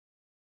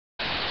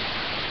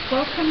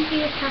Welcome,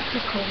 dear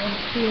Capricorn,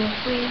 to your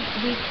free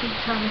weekly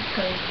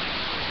horoscope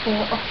for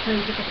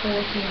October the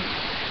 14th.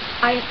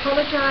 I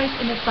apologise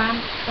in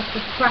advance of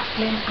the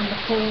crackling and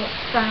the poor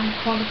sound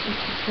quality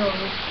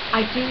tutorial.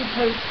 I do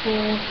hope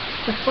for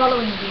the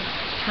following week's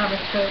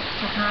horoscope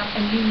to have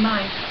a new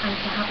mic and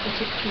to have the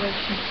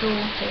situation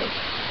sorted.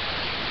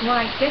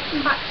 Right,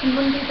 getting back to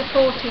Monday the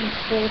 14th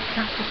for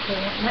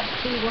Capricorn, let's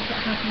see what it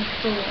has in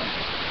store.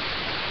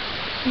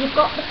 You've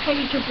got the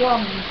Page of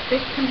Wands.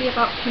 This can be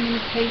about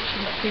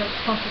communication that feels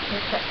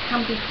positive, that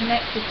can be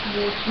connected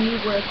towards new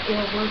work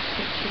or a work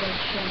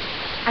situation.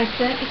 I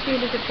certainly feel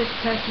as if this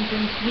person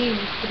brings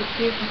news, but it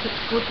feels like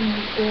it's good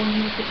news or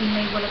news that you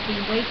may well have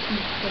been waiting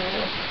for.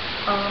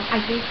 I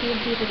do feel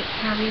here that it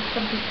carries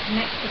something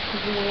connected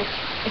towards,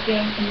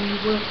 again, a new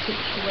work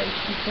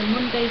situation. So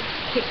Monday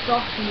kicks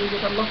off for you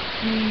with a lot of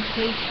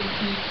communication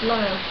and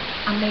flow,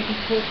 and maybe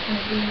talks and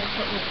agreements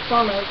that will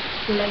follow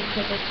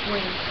later this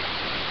week.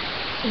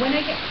 When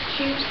I get to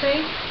Tuesday,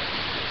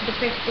 the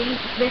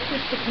 15th, this is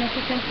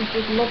significant.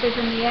 This is love is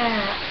in the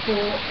air for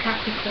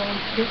Capricorn.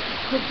 This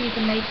could be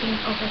the making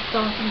of a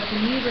starting of a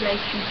new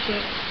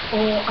relationship,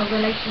 or a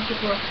relationship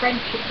or a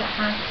friendship that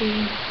has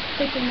been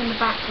sitting in the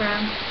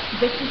background.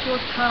 This is your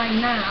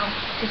time now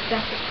to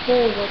step it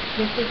forward.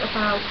 This is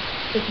about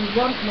if you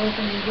want love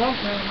and you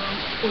want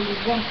romance, or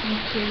you're wanting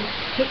to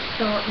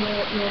kickstart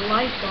your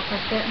life off.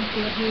 I certainly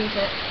feel here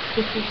that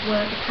this is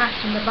where the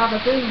passion, the baba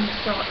boom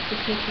starts to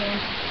kick in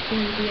for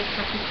you, dear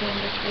Capricorn,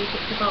 this week.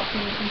 It's about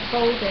things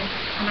unfolding,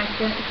 and I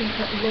certainly think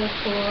that love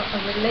or a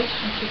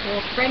relationship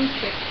or a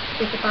friendship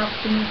is about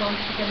to move on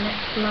to the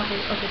next level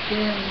of a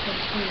journey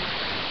this week.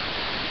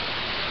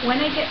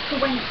 When I get to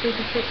Wednesday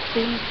the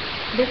 16th,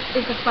 this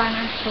is a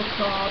financial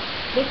card.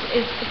 This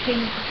is the King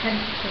of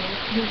Pentacles,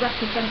 who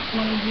represents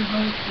money, who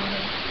holds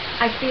money.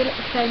 I feel at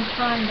the same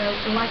time, though,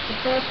 like the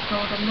first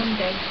card on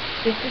Monday,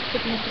 this is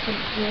significant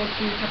towards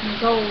you having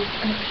goals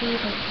and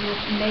achievements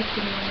towards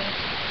making money.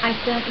 I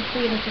certainly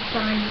feel as a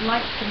sign you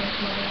like to make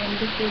money, and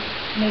this is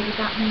maybe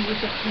that new way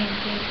of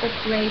thinking,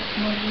 upgrades,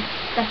 money,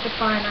 better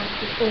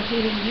finances, or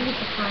hearing you with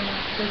the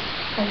finances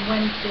on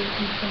Wednesday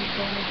in some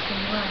form or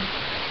some way.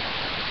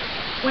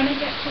 When I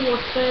get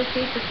towards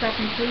Thursday the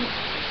 17th,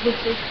 this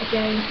is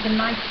again the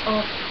Knight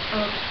of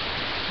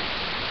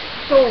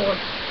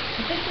Swords.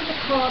 This is a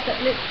card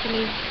that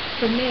literally,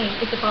 for me,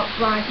 is about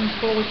driving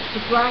forward. It's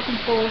a driving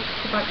force.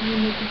 It's about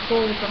you moving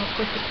forward on a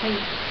quicker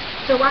pace.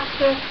 So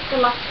after the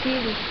last few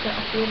weeks that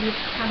I feel you've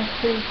kind of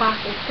pulled back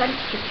or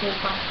sensed to pull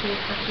back here,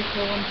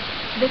 Capricorn,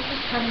 this is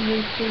telling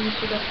you to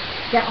sort of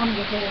get on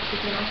your horse, if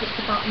you like. It's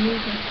about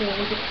moving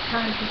forward. It's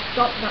time to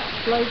stop that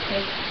slow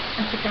pace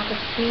and to gather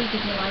speed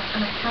in your life.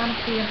 And I kind of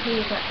feel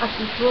here that as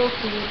we draw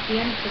towards the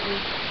end of the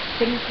week,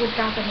 things will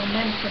gather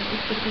momentum.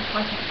 It's going to be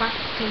quite a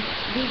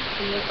fast-paced week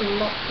for you, a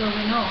lot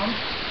going on.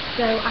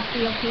 So I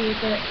feel here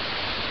that,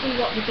 see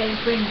what the day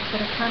brings,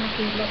 but I kind of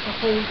feel that the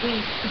whole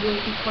week will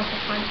be quite a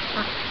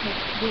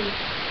fast-paced week.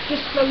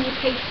 Just slow your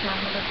pace down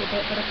a little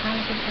bit, but I kind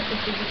of think that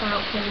this is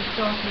about things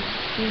starting to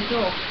speed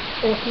up,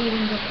 or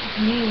hearing of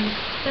news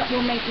that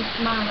will make you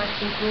smile as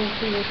we draw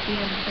towards the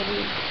end of the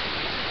week.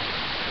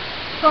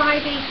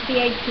 Friday the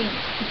 18th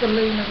is the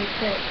lunar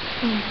eclipse.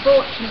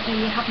 Unfortunately,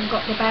 you haven't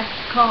got the best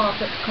card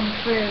that's come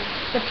through.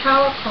 The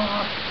Tower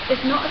card is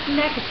not as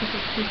negative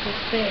as people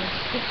think.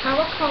 The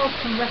Tower card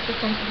can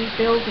represent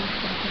rebuilding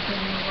something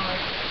in your life.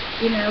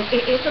 You know,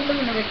 it is a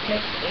lunar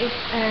eclipse, it is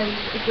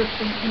Aries, it does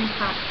bring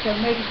impact, so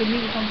maybe the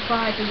news on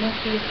Friday won't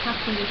be as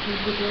happy as you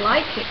would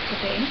like it to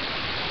be.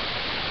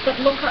 But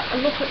look at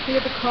the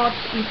other cards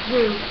that you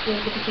drew for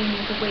the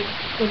beginning of the week.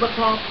 They were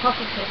all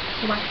positive,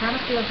 so I kind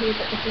of feel here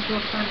that this is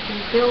your time to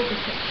rebuild the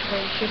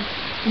situation.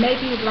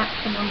 Maybe you've let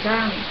someone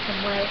down in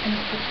some way, and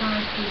it's the time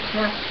for you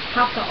to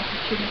have that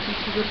opportunity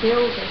to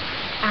rebuild it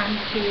and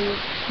to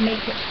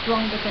make it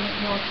stronger than it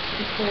was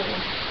before.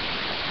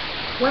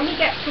 When we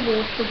get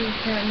towards the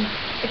weekend,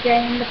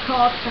 again, the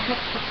cards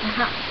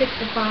perhaps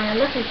signify a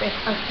little bit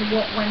as to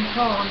what went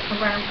on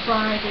around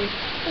Friday.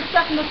 The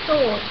Seven of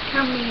Swords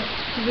can mean it's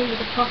to do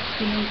with a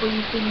property move where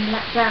you've been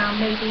let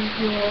down. Maybe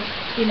your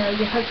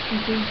hopes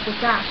and dreams were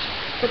dashed.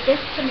 But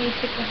this to me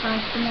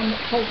signifies someone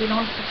that's holding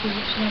on to too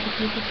much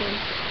negativity.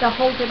 They're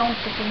holding on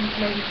to things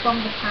maybe from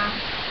the past,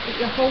 but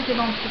you're holding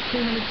on to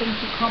too many things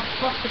you can't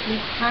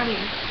possibly carry.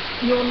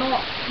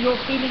 You're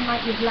feeling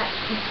like you've let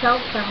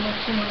yourself down or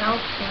someone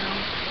else down.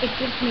 It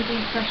gives me the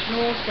impression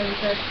also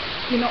that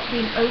you're not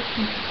being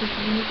open to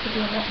people. You need to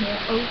be a lot more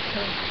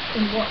open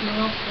in what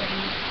you're offering.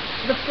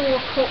 The Four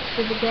of Cups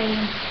is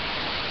again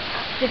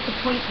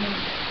disappointment.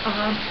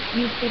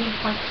 You've been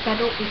quite fed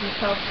up with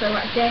yourself, so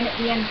again at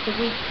the end of the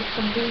week for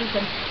some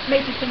reason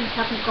maybe things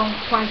haven't gone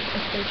quite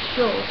as they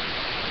should,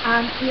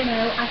 and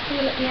I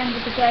feel at the end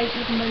of the day,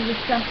 even though you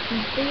sense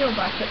and feel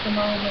that at the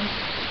moment,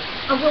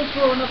 I will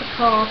draw another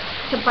card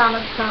to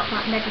balance out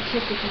that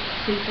negativity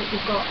that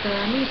you've got there.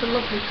 And these are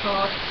lovely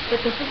cards,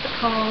 but this is the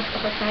card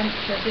of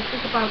adventure. This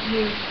is about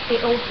you.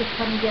 It also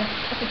telling you,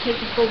 as I take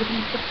you forward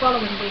into the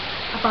following week,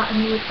 about a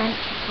new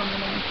adventure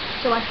coming in.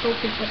 So I still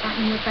think that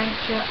new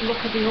adventure,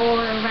 look at the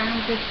aura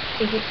around it,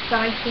 is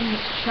exciting,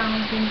 it's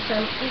challenging.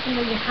 So even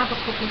though you have a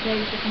couple of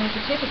days of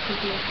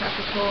negativity, dear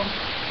Capricorn,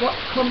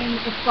 what's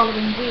coming the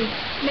following week,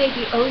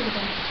 maybe over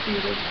the next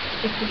few weeks,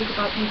 it's really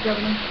about you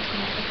going into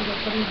things that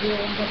are very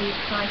warm, very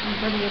exciting,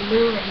 very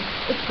alluring.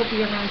 It could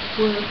be around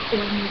work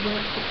or a new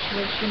work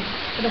situation,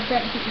 but I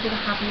certainly think you're going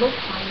to have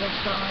luck by your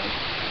side.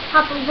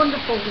 Have a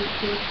wonderful week,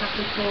 dear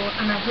Capricorn,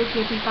 and I hope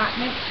you'll be back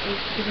next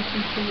week to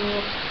listen to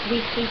your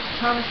weekly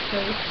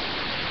horoscope.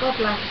 God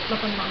bless,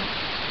 love and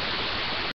light.